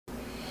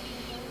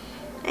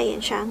Ayan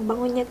siya, ang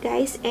bango niya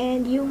guys.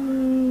 And yung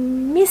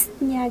mist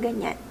niya,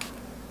 ganyan.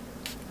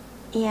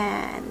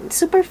 Ayan.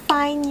 Super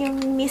fine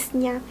yung mist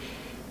niya.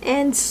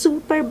 And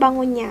super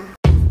bango niya.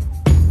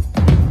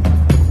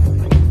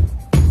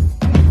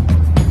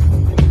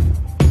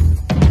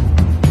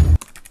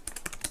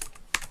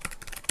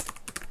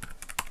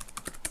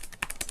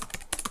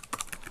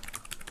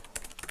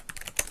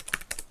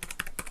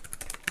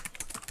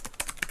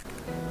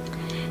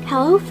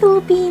 Hello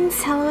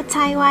Philippines, hello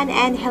Taiwan,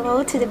 and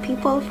hello to the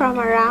people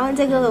from around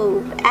the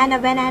globe. Anna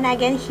Banana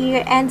again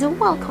here, and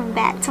welcome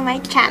back to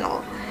my channel.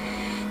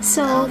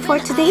 So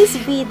for today's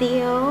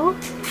video,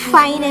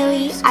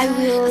 finally I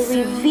will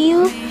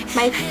reveal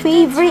my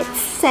favorite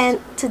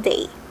scent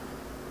today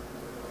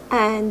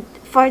and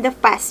for the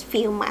past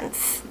few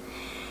months.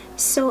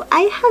 So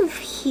I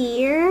have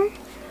here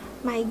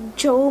my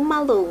Jo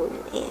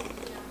Malone.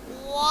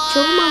 Jo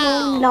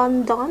Malone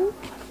London.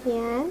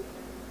 Yan.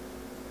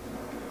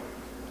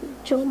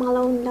 Jo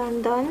Malone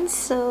London.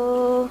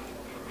 So,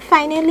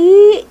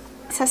 finally,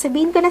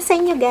 sasabihin ko na sa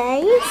inyo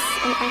guys,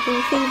 ang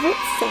aking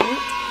favorite scent.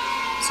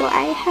 So,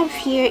 I have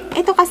here,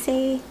 ito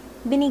kasi,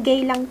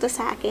 binigay lang to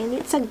sa akin.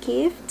 It's a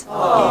gift.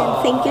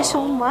 And thank you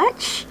so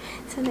much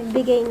sa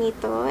nagbigay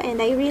nito. And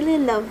I really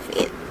love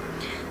it.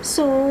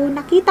 So,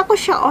 nakita ko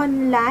siya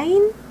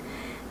online.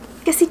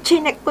 Kasi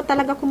chinek ko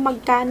talaga kung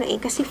magkano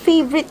eh. Kasi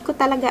favorite ko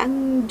talaga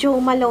ang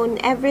Jo Malone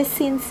ever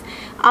since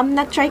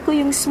na-try ko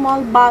yung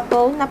small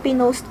bottle na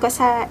pinost ko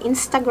sa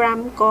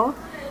Instagram ko.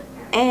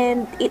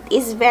 And it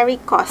is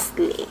very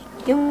costly.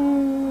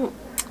 Yung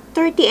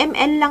 30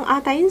 ml lang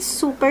ata yun,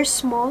 super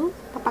small.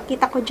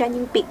 Papakita ko dyan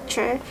yung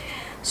picture.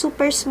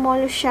 Super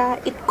small siya.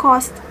 It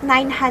cost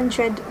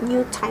 900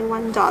 new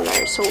Taiwan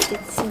dollars. So,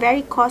 it's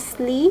very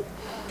costly.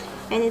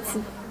 And it's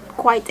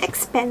quite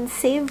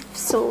expensive.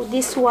 So,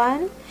 this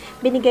one,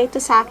 binigay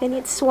to sa akin.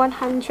 It's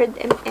 100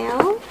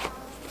 ml.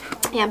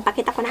 Ayan,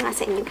 pakita ko na nga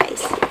sa inyo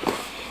guys.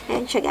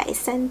 Ayan siya guys.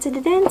 Ayan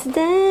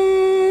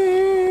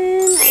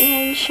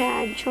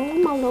siya. Jo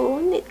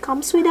Malone. It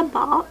comes with a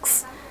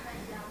box.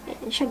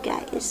 Ayan siya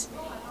guys.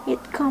 It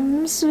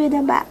comes with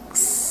a box.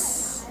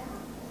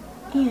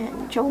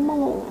 Ayan. Jo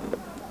Malone.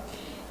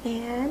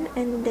 Ayan.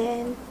 And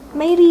then,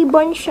 may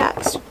ribbon siya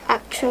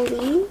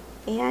actually.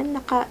 Ayan.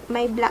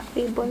 May black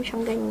ribbon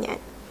siyang ganyan.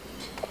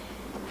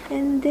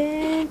 And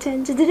then,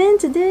 ayan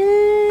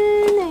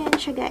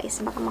siya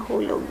guys, baka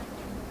mahulog.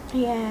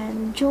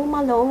 Ayan, Jo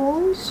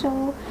Malone.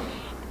 So,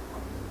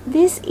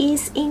 this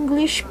is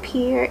English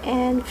Pear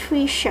and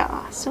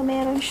Freesia. So,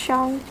 meron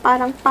siyang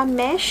parang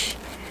pa-mesh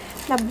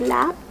na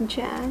black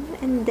dyan.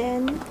 And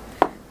then,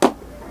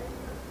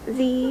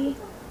 the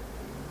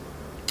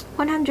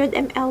 100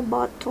 ml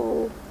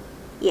bottle.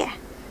 Yeah,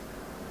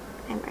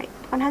 I'm right.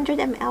 100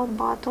 ml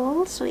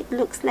bottle. So, it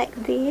looks like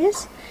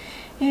this.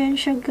 Ayan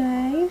siya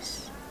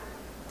guys.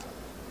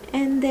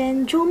 And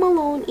then, Jo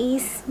Malone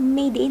is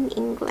made in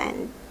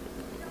England.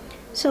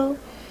 So,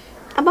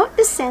 about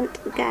the scent,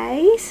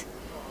 guys,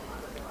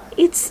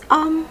 it's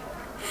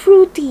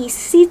fruity,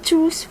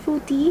 citrus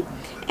fruity,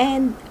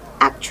 and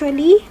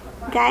actually,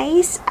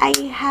 guys, I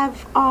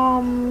have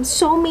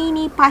so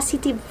many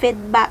positive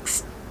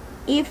feedbacks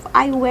if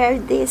I wear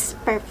this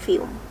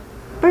perfume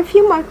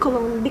or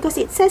cologne,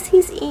 because it says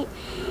is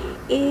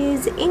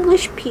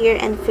English Pear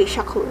and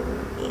Freesia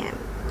cologne. Yeah.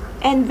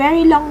 And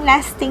very long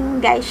lasting,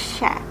 guys,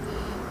 siya.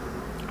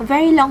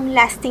 Very long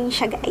lasting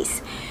siya guys.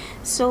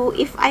 So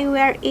if I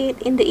wear it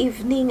in the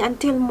evening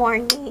until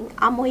morning,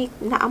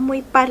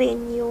 naamoy pa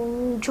rin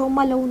yung Jo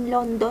Malone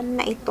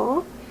London na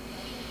ito.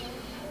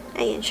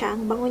 Ayan siya,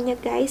 ang bango niya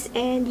guys.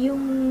 And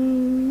yung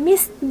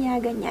mist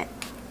niya ganyan.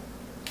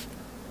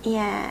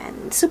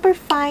 Ayan, super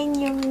fine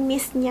yung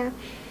mist niya.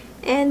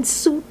 And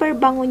super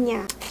bango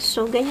niya.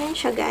 So ganyan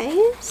siya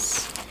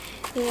guys.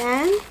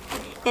 Ayan.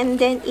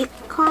 And then it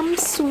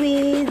comes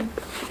with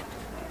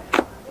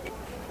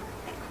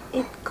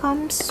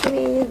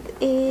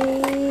a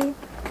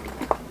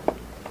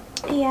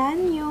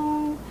ayan,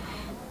 yung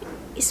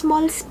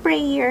small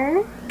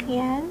sprayer,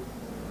 ayan,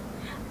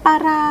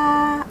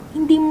 para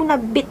hindi mo na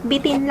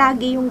bit-bitin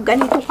lagi yung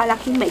ganito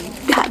kalaki. My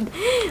God,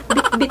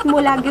 bit-bit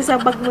mo lagi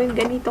sa bag mo yung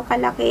ganito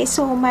kalaki.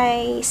 So,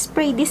 may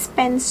spray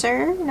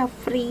dispenser na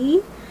free.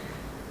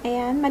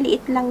 Ayan,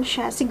 maliit lang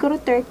siya. Siguro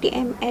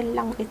 30 ml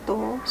lang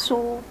ito.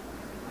 So,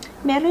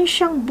 meron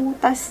siyang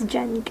butas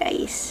dyan,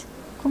 guys.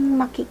 Kung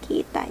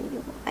makikita nyo.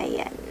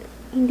 Ayan.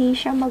 Hindi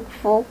siya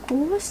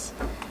mag-focus.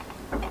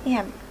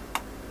 Ayan.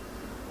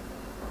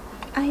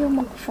 Ayaw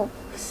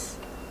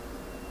mag-focus.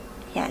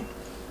 Ayan.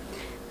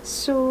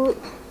 So,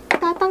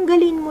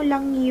 tatanggalin mo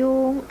lang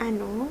yung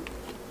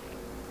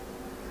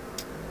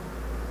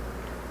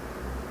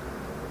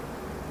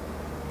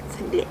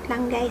saglit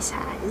lang guys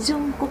ha.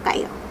 Zoom ko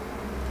kayo.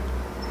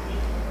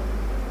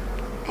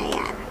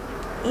 Ayan.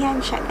 Ayan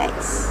siya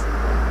guys.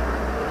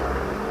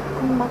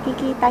 Kung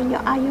makikita nyo,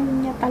 ayaw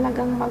niya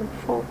talagang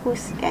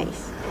mag-focus,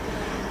 guys.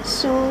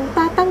 So,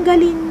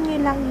 tatanggalin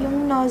nyo lang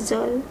yung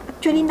nozzle.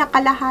 Actually,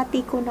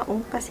 nakalahati ko na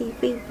kasi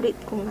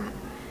favorite ko nga.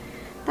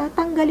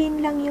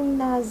 Tatanggalin lang yung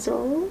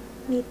nozzle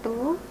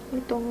nito.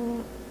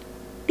 Itong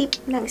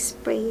tip ng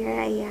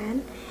sprayer.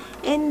 Ayan.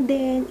 And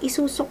then,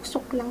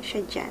 isusok-sok lang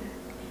siya dyan.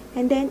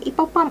 And then,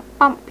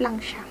 ipapump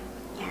lang siya.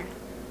 Ayan.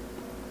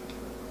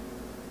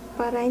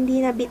 Para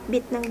hindi na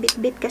bit-bit ng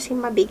bit-bit kasi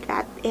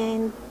mabigat.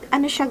 And,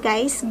 ano siya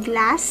guys?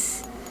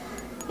 Glass.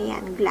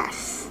 Ayan,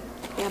 glass.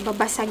 Kaya,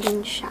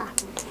 babasagin siya.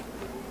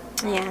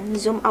 Ayan,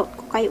 zoom out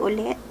ko kayo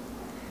ulit.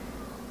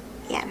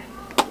 Ayan.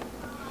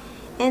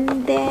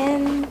 And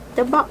then,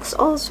 the box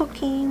also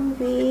came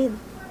with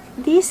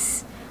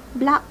this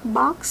black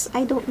box.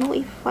 I don't know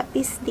if what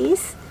is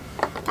this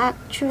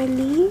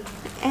actually.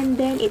 And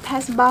then, it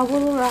has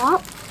bubble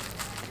wrap.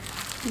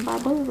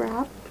 Bubble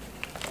wrap.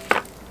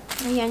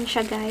 Ayan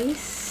siya,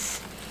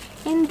 guys.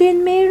 And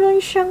then, meron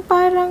siyang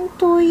parang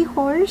toy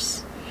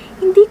horse.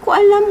 Hindi ko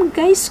alam,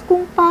 guys,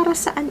 kung para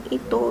saan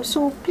ito.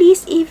 So,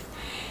 please, if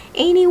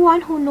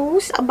anyone who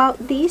knows about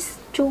this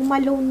Jo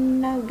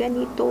Malone na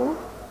ganito,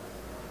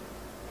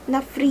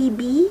 na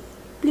freebie,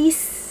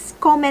 please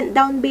comment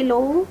down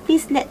below.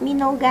 Please let me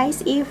know, guys,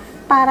 if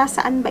para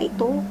saan ba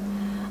ito.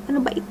 Ano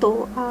ba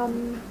ito?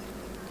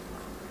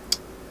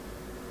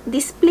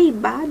 Display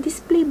ba?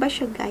 Display ba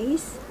siya,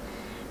 guys?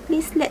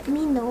 Please let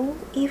me know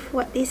if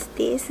what is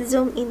this.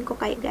 Zoom in ko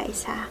kayo,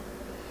 guys, ha.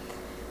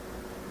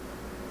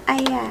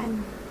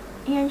 Ayan.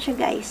 Ayan siya,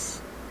 guys.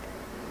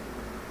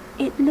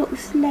 It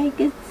looks like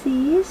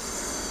this.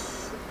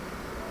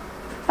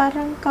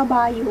 Parang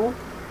kabayo.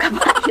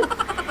 Kabayo.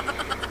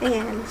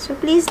 Ayan. So,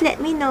 please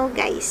let me know,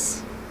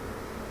 guys.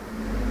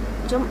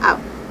 Zoom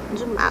out.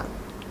 Zoom out.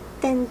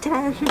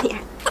 Ten-ten.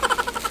 Ayan.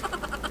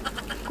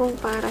 Kung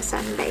para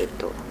saan ba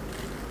ito.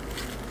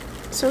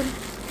 So,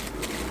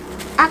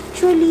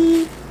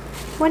 actually,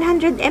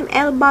 100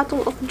 ml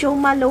bottle of Jo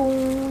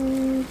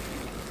Malone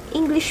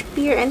English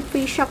Pear and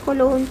Freesia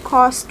cologne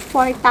cost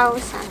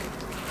 4,000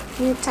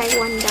 New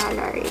Taiwan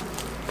dollar.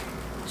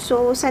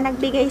 So, sa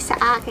nagbigay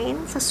sa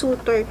akin, sa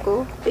suitor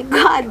ko, my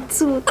God,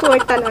 suitor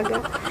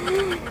talaga.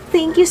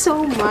 Thank you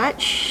so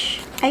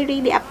much. I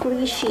really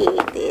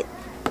appreciate it.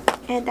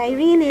 And I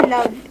really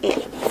love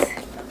it.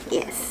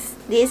 Yes,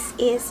 this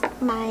is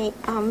my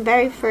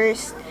very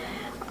first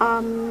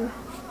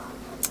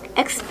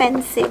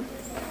expensive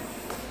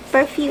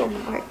perfume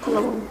or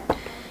cologne.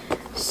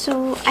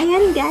 So,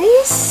 ayan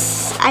guys.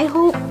 I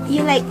hope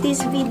you like this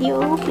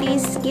video.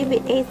 Please give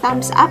it a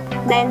thumbs up.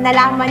 Dahil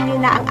nalaman nyo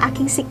na ang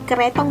aking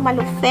sikretong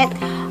malupit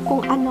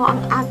kung ano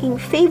ang aking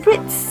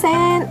favorite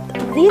scent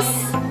this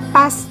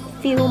past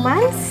few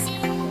months.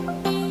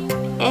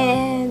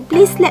 And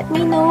please let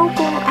me know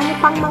kung ano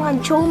pang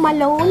mga Jo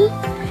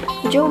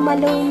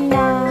Malone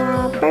na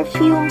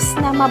perfumes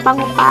na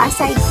mabango pa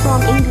aside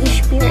from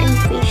English Pear and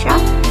Freesia.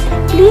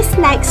 Please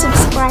like,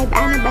 subscribe,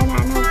 Anna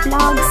Banana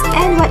Vlogs,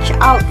 and watch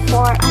out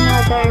for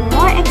another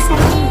more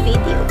exciting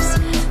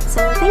videos. So,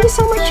 thank you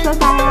so much.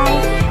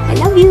 Bye-bye. I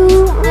love you.